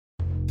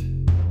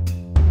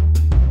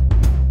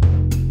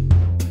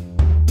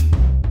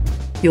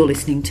You're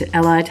listening to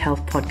Allied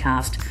Health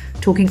Podcast,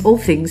 talking all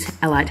things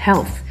allied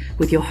health,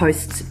 with your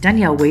hosts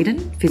Danielle Whedon,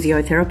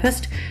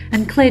 physiotherapist,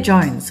 and Claire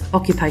Jones,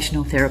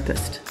 occupational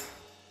therapist.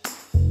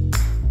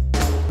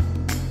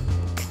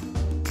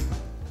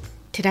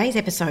 Today's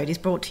episode is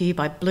brought to you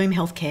by Bloom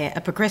Healthcare,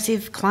 a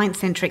progressive,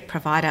 client-centric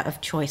provider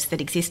of choice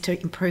that exists to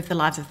improve the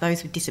lives of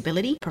those with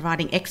disability,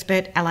 providing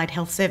expert allied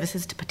health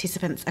services to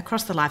participants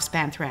across the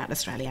lifespan throughout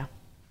Australia.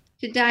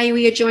 Today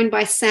we are joined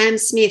by Sam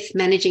Smith,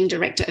 Managing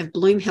Director of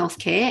Bloom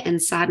Healthcare, and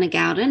Sadhna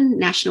Gowden,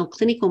 National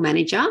Clinical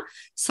Manager,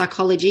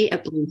 Psychology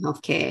at Bloom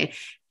Healthcare.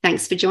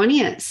 Thanks for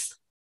joining us.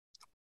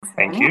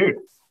 Thank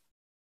you.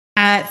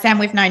 Sam,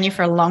 we've known you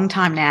for a long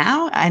time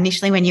now.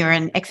 Initially when you were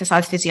an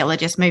exercise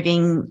physiologist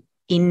moving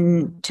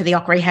into the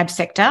OC rehab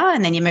sector,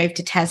 and then you moved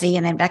to Tassie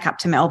and then back up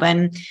to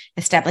Melbourne,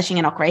 establishing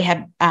an OC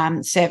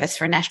rehab service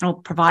for a national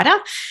provider,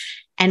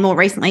 and more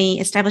recently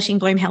establishing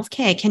Bloom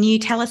Healthcare. Can you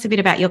tell us a bit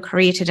about your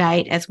career to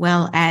date, as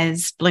well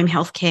as Bloom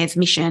Healthcare's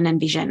mission and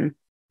vision?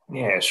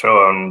 Yeah,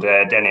 sure. And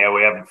Danielle,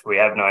 we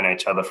have known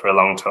each other for a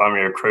long time.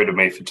 You recruited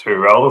me for 2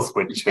 roles,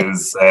 which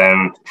is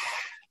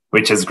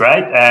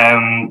great.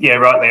 Yeah,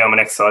 rightly, I'm an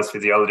exercise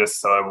physiologist.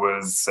 So I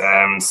was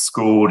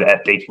schooled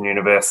at Deakin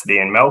University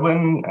in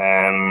Melbourne,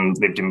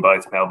 lived in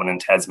both Melbourne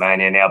and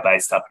Tasmania, now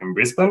based up in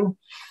Brisbane.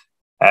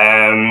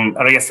 And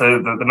I guess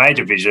the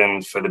major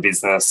vision for the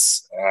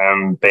business,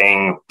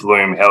 being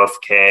Bloom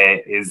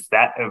Healthcare, is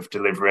that of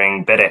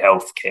delivering better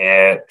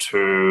healthcare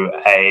to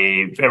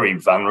a very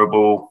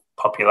vulnerable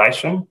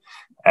population.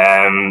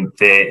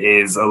 There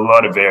is a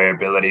lot of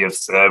variability of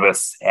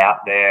service out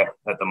there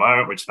at the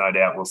moment, which no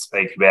doubt we'll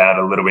speak about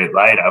a little bit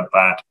later.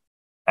 But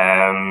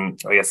I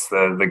guess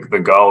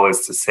the goal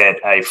is to set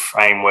a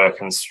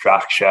framework and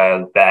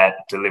structure that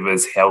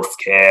delivers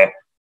healthcare,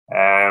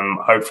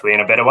 hopefully in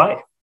a better way.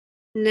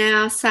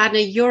 Now,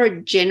 Sadhna, you're a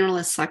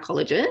generalist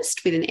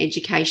psychologist with an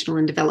educational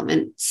and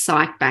development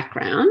psych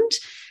background,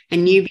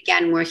 and you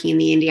began working in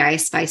the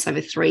NDIS space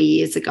over 3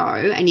 years ago,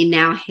 and you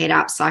now head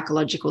up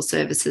psychological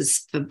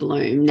services for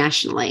Bloom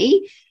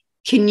nationally.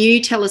 Can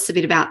you tell us a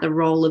bit about the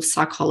role of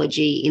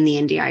psychology in the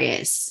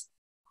NDIS?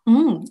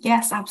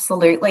 Yes,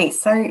 absolutely.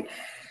 So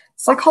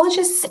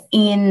psychologists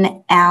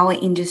in our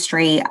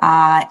industry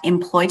are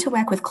employed to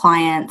work with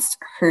clients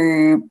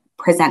who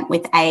present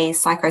with a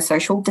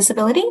psychosocial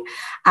disability,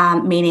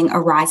 meaning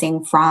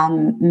arising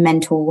from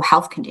mental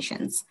health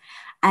conditions.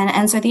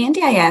 And so the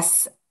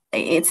NDIS,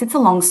 it sits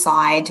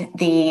alongside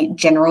the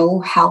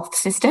general health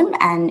system.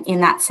 And in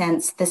that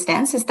sense, the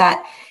stance is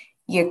that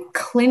your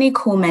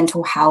clinical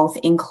mental health,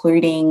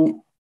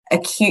 including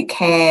acute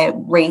care,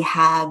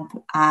 rehab,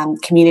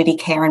 community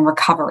care and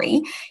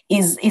recovery,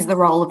 is the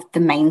role of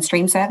the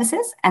mainstream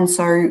services. And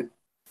so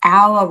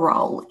our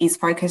role is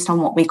focused on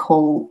what we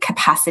call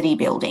capacity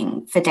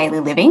building for daily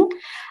living,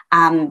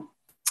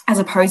 as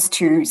opposed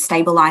to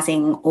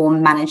stabilising or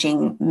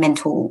managing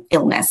mental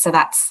illness. So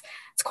it's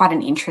quite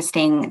an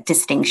interesting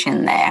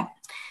distinction there.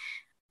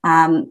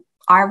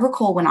 I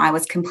recall when I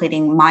was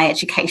completing my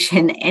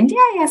education,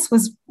 NDIS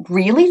was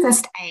really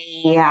just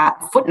a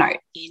footnote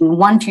in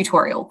one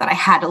tutorial that I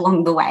had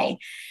along the way.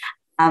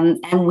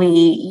 And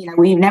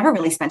we've never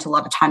really spent a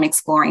lot of time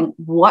exploring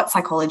what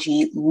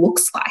psychology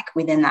looks like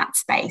within that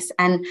space.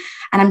 And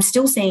I'm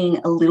still seeing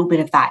a little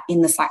bit of that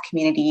in the psych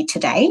community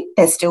today.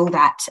 There's still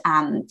that,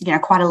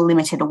 quite a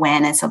limited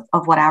awareness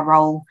of what our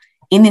role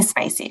in this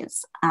space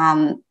is.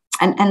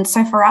 And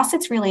so for us,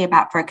 it's really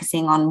about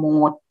focusing on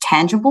more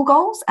tangible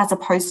goals as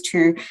opposed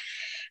to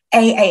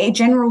a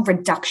general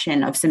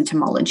reduction of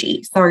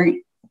symptomology. So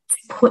to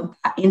put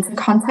that into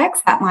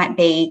context, that might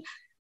be,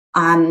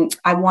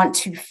 I want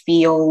to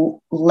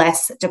feel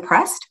less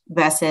depressed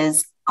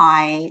versus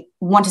I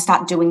want to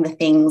start doing the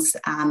things,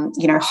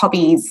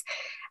 hobbies,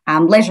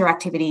 leisure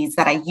activities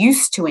that I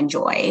used to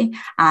enjoy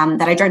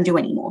that I don't do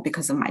anymore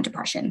because of my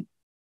depression.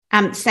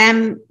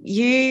 Sam,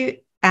 the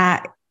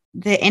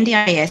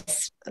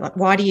NDIS,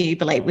 why do you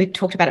believe, we've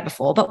talked about it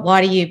before, but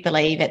why do you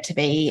believe it to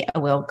be a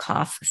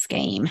world-class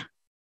scheme?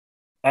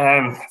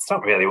 It's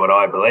not really what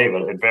I believe.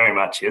 It very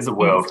much is a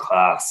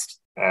world-class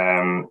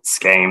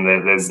scheme.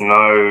 There's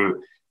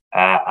no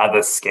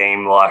other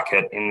scheme like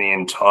it in the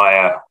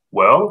entire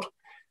world.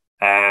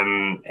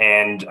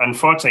 And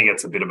unfortunately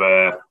gets a bit of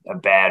a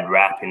bad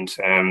rap in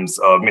terms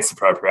of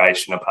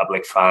misappropriation of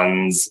public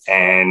funds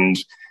and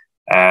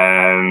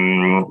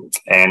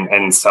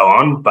so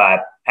on.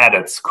 But at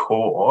its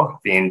core,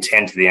 the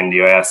intent of the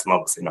NDIS, I'm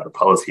obviously not a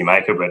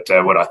policymaker,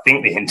 but what I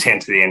think the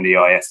intent of the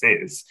NDIS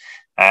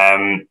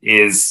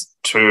is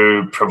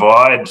to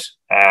provide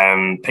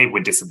people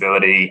with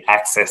disability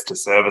access to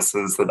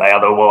services that they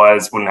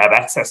otherwise wouldn't have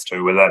access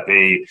to, whether that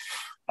be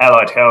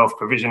allied health,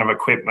 provision of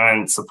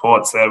equipment,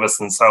 support service,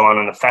 and so on.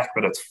 And the fact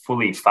that it's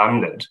fully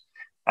funded,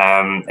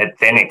 it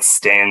then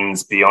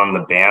extends beyond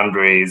the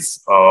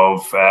boundaries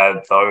of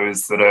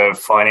those that are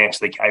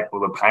financially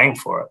capable of paying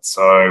for it.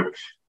 So,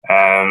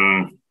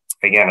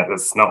 again,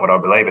 it's not what I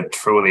believe. It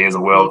truly is a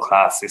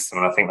world-class system,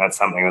 and I think that's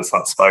something that's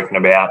not spoken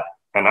about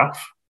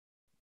enough.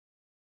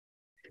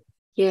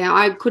 Yeah,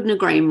 I couldn't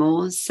agree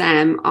more,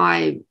 Sam.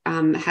 I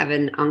have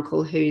an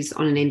uncle who's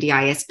on an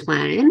NDIS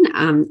plan,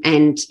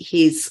 and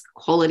his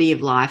quality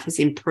of life has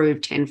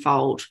improved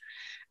tenfold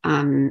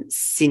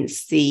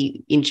since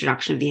the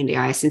introduction of the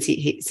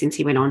NDIS, since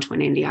he went on to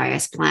an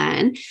NDIS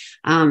plan,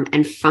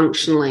 and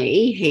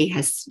functionally he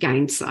has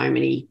gained so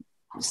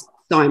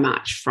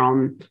much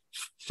from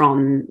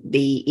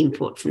the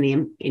input from the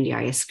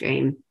NDIS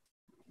scheme.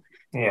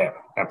 Yeah,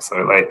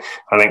 absolutely.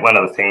 I think one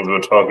of the things we were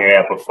talking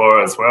about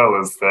before as well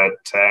is that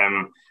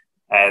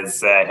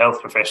as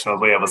health professionals,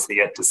 we obviously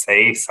get to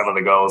see some of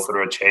the goals that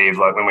are achieved,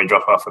 like when we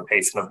drop off a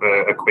piece of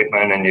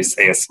equipment and you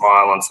see a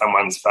smile on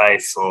someone's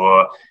face,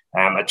 or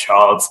a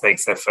child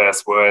speaks their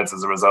first words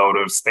as a result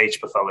of speech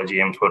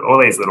pathology input,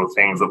 all these little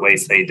things that we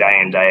see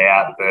day in, day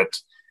out that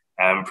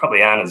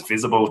probably aren't as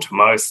visible to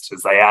most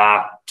as they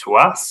are to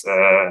us.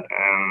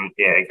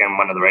 Again,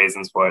 one of the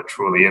reasons why it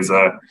truly is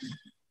a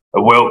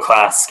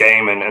world-class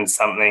scheme and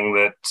something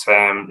that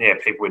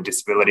people with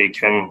disability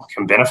can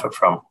benefit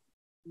from.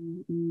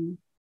 Mm-hmm.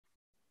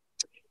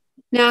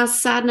 Now,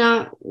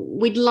 Sadhna,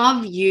 we'd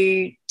love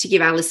you to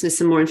give our listeners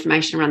some more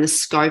information around the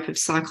scope of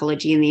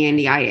psychology in the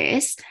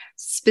NDIS,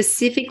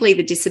 specifically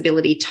the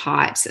disability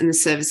types and the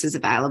services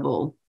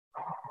available.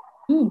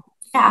 Yeah,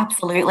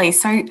 absolutely.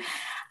 So,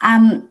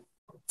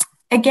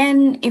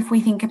 again, if we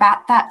think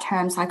about that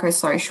term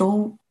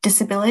psychosocial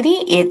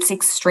disability, it's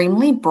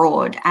extremely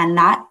broad, and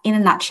that, in a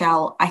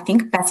nutshell, I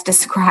think best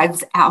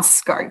describes our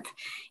scope.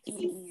 It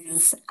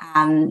is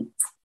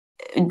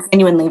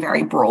genuinely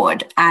very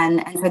broad,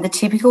 and so the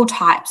typical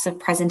types of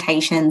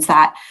presentations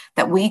that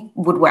we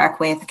would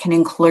work with can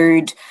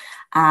include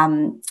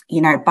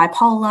bipolar,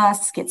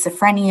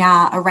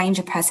 schizophrenia, a range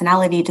of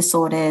personality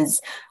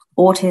disorders,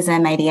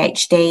 autism,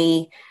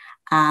 ADHD,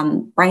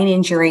 brain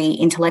injury,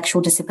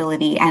 intellectual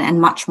disability,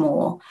 and much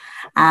more.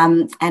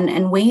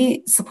 And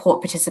we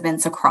support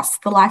participants across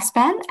the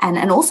lifespan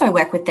and also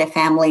work with their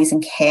families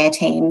and care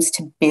teams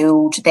to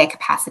build their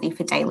capacity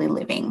for daily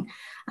living.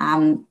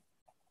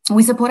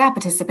 We support our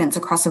participants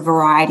across a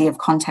variety of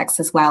contexts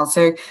as well.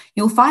 So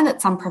you'll find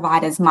that some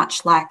providers,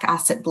 much like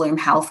us at Bloom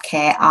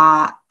Healthcare,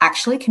 are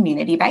actually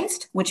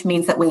community-based, which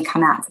means that we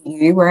come out to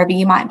you wherever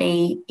you might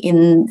be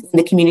in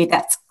the community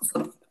that's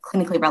sort of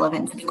clinically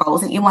relevant to the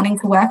goals that you're wanting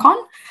to work on.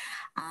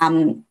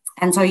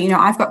 And so,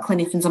 I've got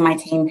clinicians on my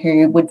team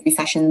who would do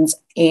sessions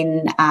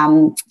in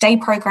day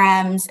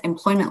programs,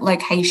 employment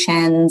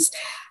locations,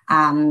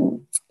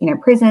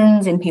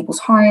 prisons, in people's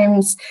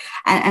homes.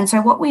 And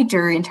so what we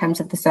do in terms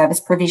of the service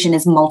provision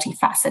is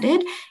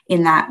multifaceted,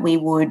 in that we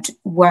would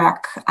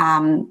work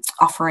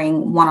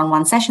offering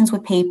one-on-one sessions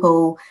with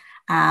people.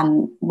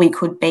 We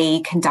could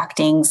be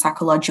conducting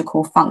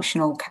psychological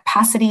functional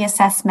capacity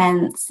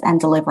assessments and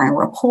delivering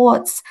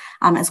reports,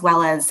 as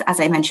well as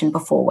I mentioned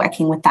before,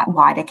 working with that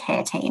wider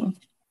care team.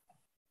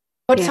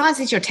 What size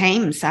is your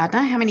team,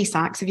 Sadhna? How many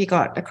psychs have you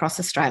got across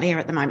Australia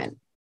at the moment?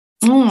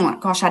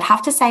 Gosh, I'd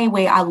have to say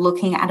we are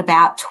looking at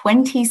about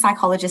 20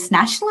 psychologists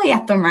nationally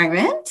at the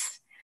moment.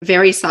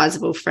 Very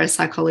sizable for a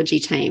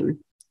psychology team.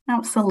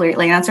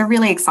 Absolutely. And it's a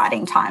really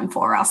exciting time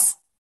for us.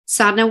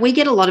 Sadhna, we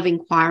get a lot of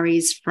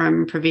inquiries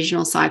from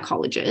provisional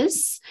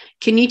psychologists.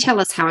 Can you tell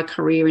us how a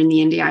career in the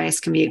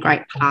NDIS can be a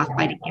great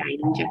pathway to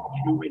gaining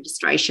general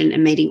registration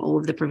and meeting all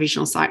of the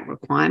provisional psych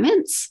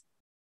requirements?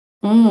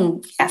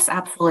 Yes,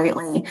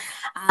 absolutely.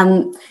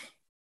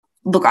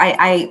 Look,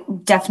 I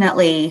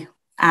definitely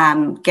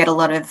get a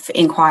lot of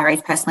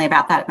inquiries personally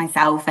about that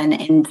myself,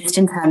 and just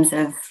in terms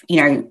of,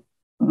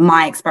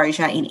 my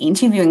exposure in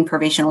interviewing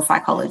provisional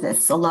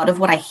psychologists, a lot of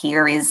what I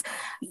hear is,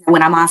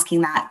 when I'm asking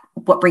that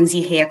 "what brings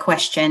you here"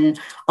 question,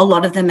 a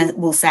lot of them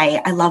will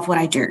say, "I love what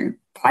I do,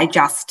 but I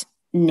just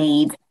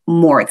need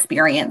more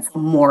experience,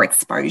 more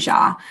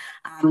exposure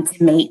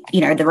to meet,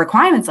 the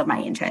requirements of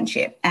my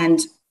internship." And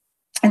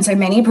so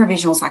many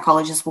provisional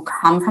psychologists will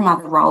come from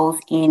other roles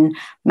in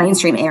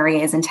mainstream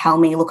areas and tell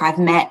me, "Look, I've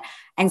met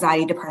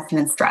anxiety, depression,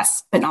 and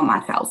stress, but not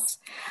myself."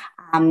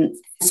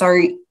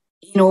 So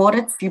in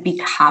order to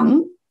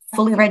become a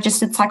fully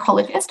registered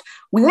psychologist,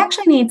 we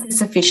actually need to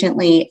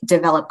sufficiently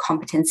develop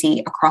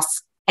competency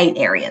across 8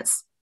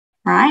 areas,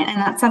 right? And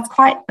that's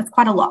quite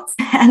a lot.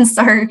 And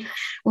so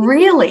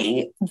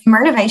really the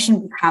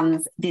motivation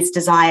becomes this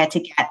desire to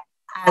get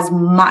as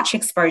much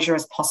exposure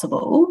as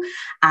possible,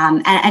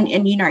 and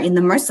in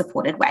the most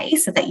supported way,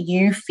 so that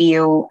you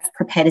feel as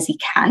prepared as you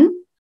can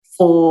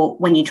for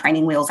when your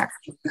training wheels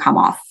actually come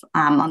off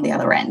on the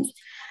other end.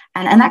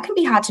 And that can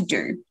be hard to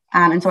do.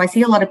 And so I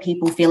see a lot of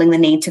people feeling the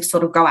need to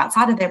sort of go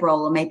outside of their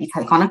role or maybe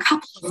take on a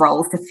couple of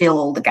roles to fill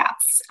all the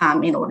gaps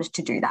in order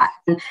to do that.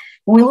 And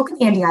when we look at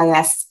the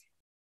NDIS,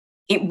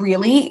 it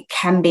really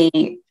can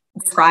be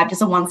described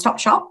as a one-stop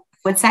shop,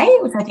 I would say,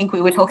 which I think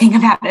we were talking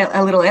about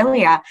a little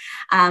earlier.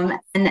 And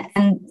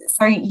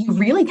so you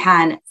really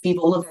can achieve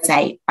all of those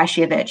 8 by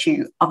sheer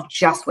virtue of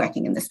just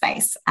working in the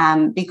space,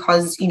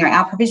 because,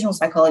 our provisional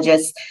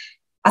psychologists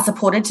are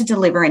supported to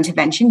deliver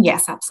intervention.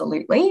 Yes,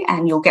 absolutely.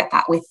 And you'll get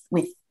that with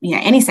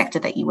any sector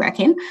that you work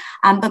in.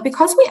 But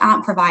because we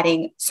aren't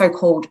providing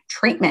so-called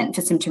treatment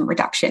for symptom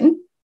reduction,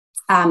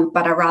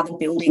 but are rather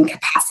building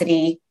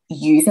capacity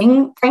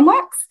using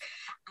frameworks.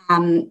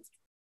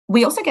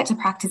 We also get to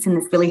practice in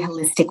this really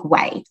holistic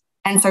way.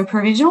 And so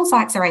provisional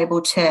psychs are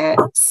able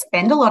to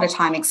spend a lot of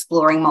time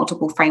exploring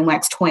multiple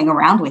frameworks, toying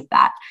around with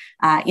that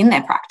in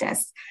their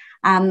practice.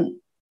 And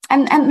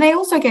they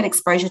also get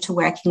exposure to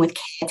working with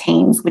care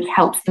teams, which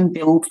helps them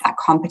build that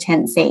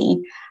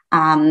competency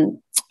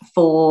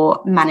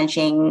for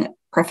managing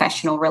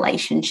professional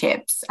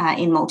relationships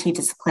in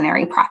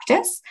multidisciplinary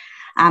practice.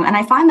 And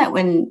I find that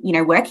when,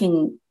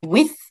 working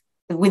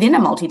within a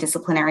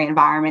multidisciplinary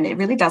environment, it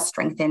really does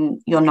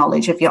strengthen your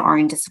knowledge of your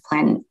own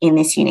discipline in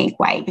this unique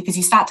way, because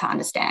you start to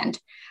understand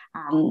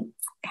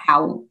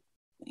how,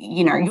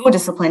 your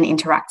discipline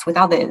interacts with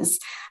others,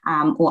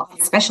 or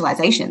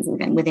specializations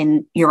even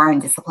within your own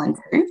discipline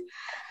too.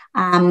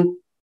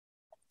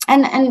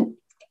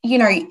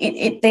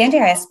 The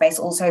NDIS space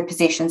also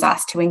positions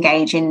us to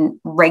engage in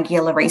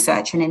regular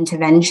research and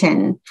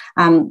intervention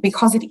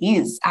because it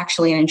is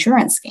actually an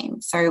insurance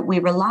scheme. So we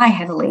rely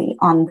heavily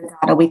on the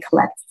data we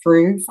collect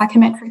through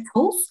psychometric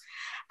tools.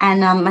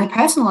 And my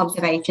personal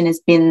observation has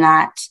been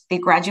that the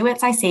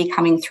graduates I see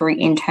coming through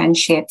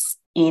internships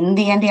in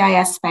the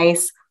NDIS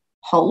space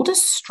hold a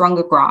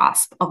stronger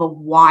grasp of a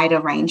wider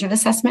range of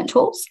assessment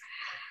tools.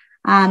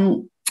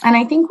 And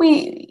I think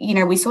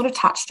we sort of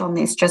touched on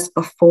this just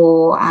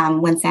before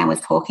when Sam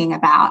was talking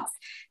about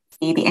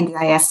the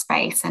NDIS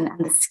space and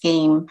the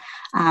scheme,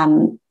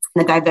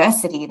 the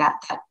diversity that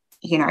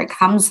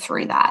comes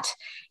through that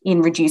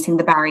in reducing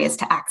the barriers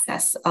to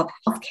access of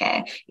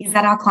healthcare, is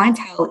that our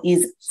clientele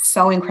is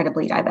so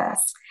incredibly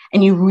diverse.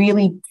 And you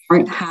really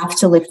don't have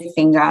to lift a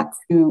finger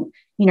to,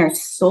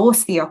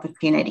 source the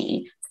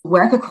opportunity to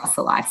work across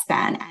the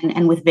lifespan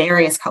and with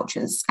various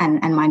cultures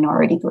and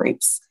minority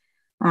groups.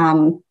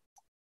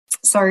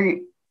 So,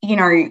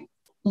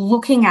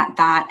 looking at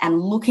that and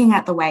looking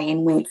at the way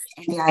in which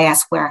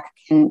NDIS work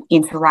can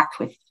interact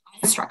with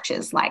other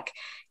structures like,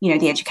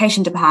 the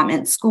education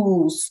department,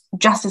 schools,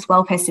 justice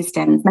welfare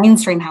systems,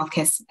 mainstream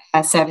healthcare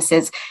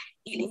services,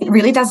 it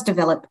really does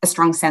develop a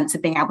strong sense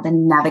of being able to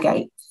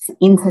navigate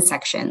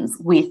intersections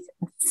with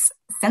this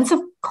sense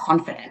of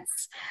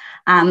confidence.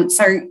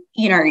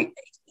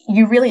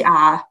 You really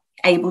are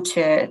able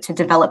to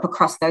develop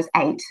across those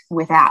 8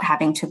 without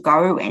having to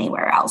go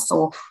anywhere else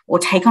or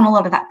take on a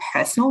lot of that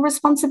personal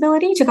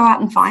responsibility to go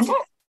out and find it.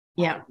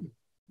 Yeah.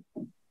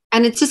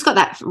 And it's just got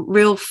that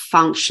real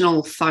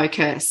functional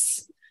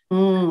focus.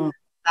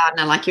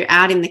 Like you're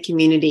out in the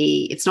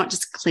community. It's not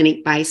just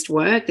clinic-based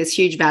work. There's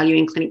huge value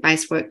in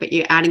clinic-based work, but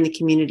you're out in the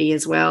community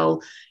as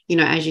well.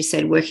 As you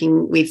said,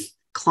 working with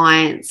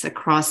clients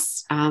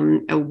across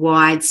a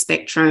wide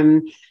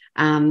spectrum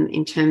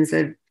in terms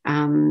of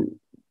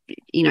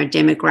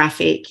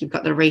demographic. You've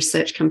got the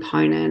research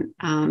component.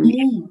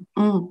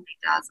 It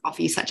does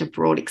offer you such a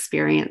broad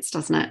experience,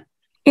 doesn't it?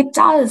 It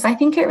does. I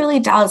think it really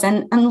does.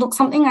 And look,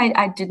 something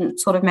I didn't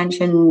sort of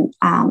mention,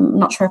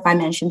 not sure if I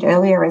mentioned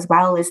earlier as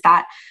well, is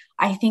that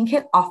I think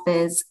it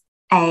offers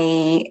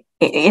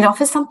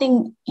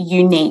something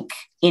unique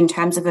in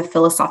terms of a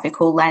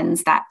philosophical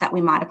lens that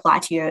we might apply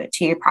to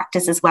your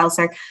practice as well.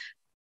 So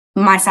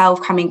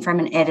myself, coming from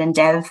an ed and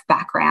dev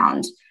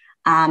background,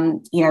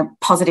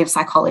 positive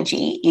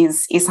psychology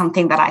is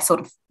something that I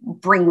sort of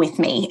bring with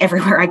me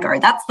everywhere I go.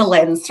 That's the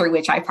lens through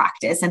which I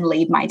practice and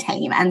lead my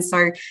team. And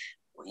so,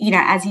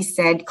 as you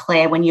said,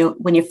 Claire, when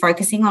you're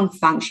focusing on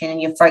function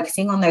and you're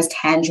focusing on those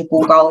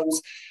tangible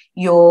goals,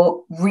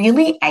 you're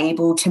really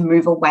able to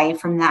move away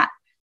from that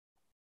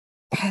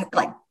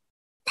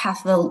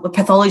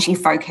pathology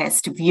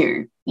focused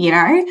view,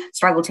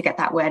 struggle to get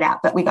that word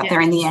out, but we got there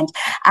in the end.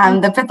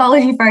 The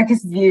pathology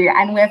focused view,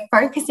 and we're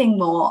focusing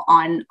more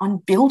on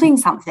building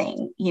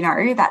something,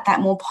 that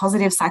more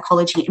positive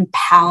psychology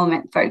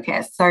empowerment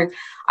focus. So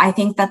I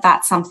think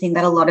that's something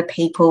that a lot of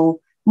people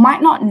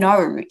might not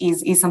know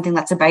is something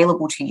that's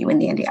available to you in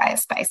the NDIS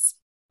space.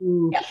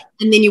 Yep.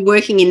 And then you're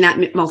working in that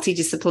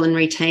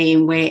multidisciplinary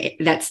team where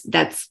that's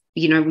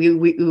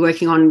we're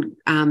working on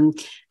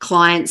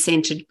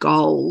client-centered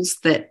goals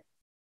that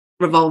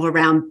revolve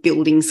around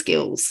building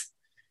skills.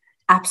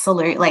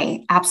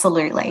 Absolutely.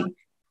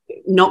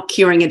 Not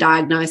curing a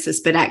diagnosis,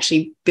 but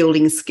actually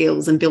building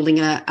skills and building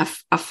a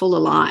fuller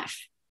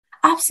life.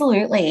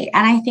 Absolutely.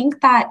 And I think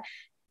that,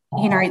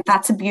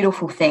 that's a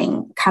beautiful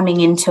thing coming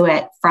into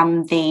it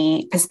from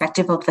the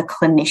perspective of the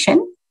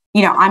clinician.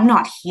 I'm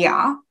not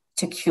here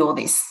to cure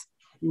this.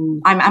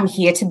 I'm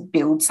here to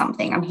build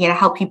something. I'm here to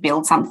help you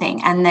build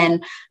something. And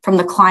then from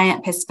the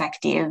client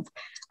perspective,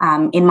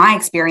 in my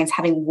experience,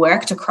 having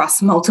worked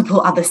across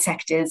multiple other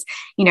sectors,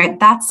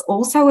 that's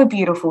also a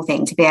beautiful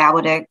thing to be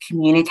able to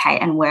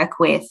communicate and work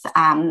with,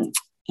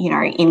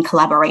 in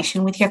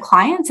collaboration with your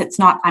clients. It's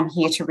not, I'm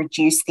here to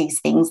reduce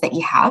these things that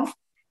you have.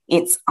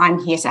 It's, I'm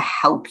here to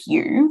help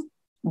you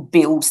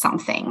build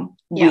something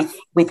with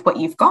what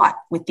you've got,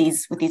 with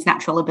these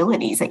natural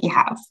abilities that you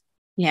have.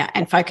 Yeah,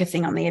 and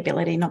focusing on the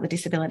ability, not the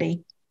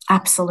disability.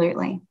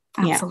 Absolutely.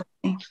 Yeah.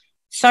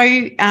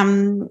 So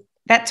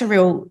that's a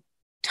real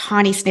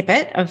tiny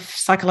snippet of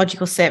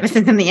psychological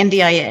services in the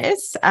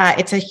NDIS.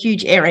 It's a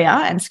huge area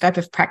and scope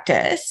of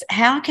practice.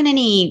 How can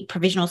any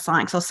provisional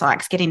psychs or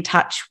psychs get in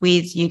touch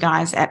with you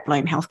guys at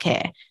Bloom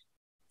Healthcare?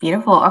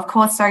 Beautiful. Of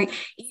course. So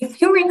if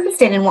you're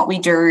interested in what we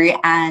do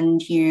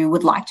and you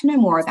would like to know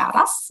more about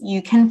us,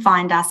 you can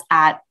find us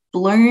at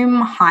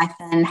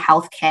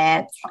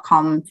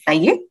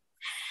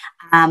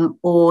bloom-healthcare.com.au,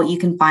 or you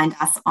can find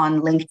us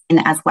on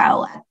LinkedIn as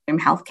well at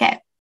Bloom Healthcare.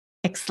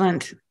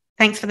 Excellent.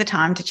 Thanks for the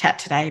time to chat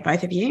today,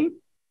 both of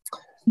you.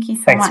 Thank you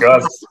so Thanks, much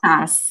guys. for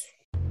having us.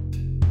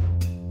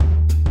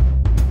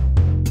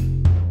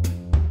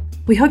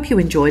 We hope you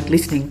enjoyed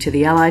listening to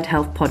the Allied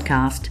Health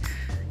Podcast.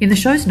 In the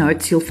show's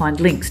notes, you'll find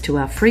links to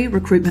our free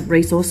recruitment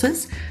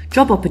resources,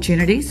 job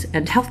opportunities,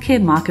 and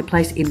healthcare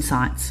marketplace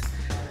insights.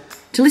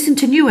 To listen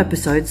to new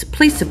episodes,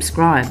 please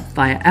subscribe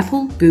via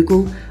Apple,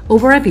 Google, or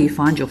wherever you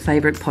find your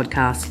favourite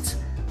podcasts.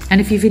 And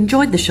if you've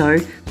enjoyed the show,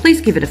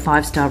 please give it a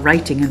 5-star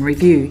rating and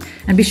review,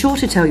 and be sure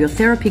to tell your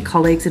therapy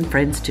colleagues and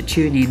friends to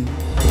tune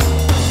in.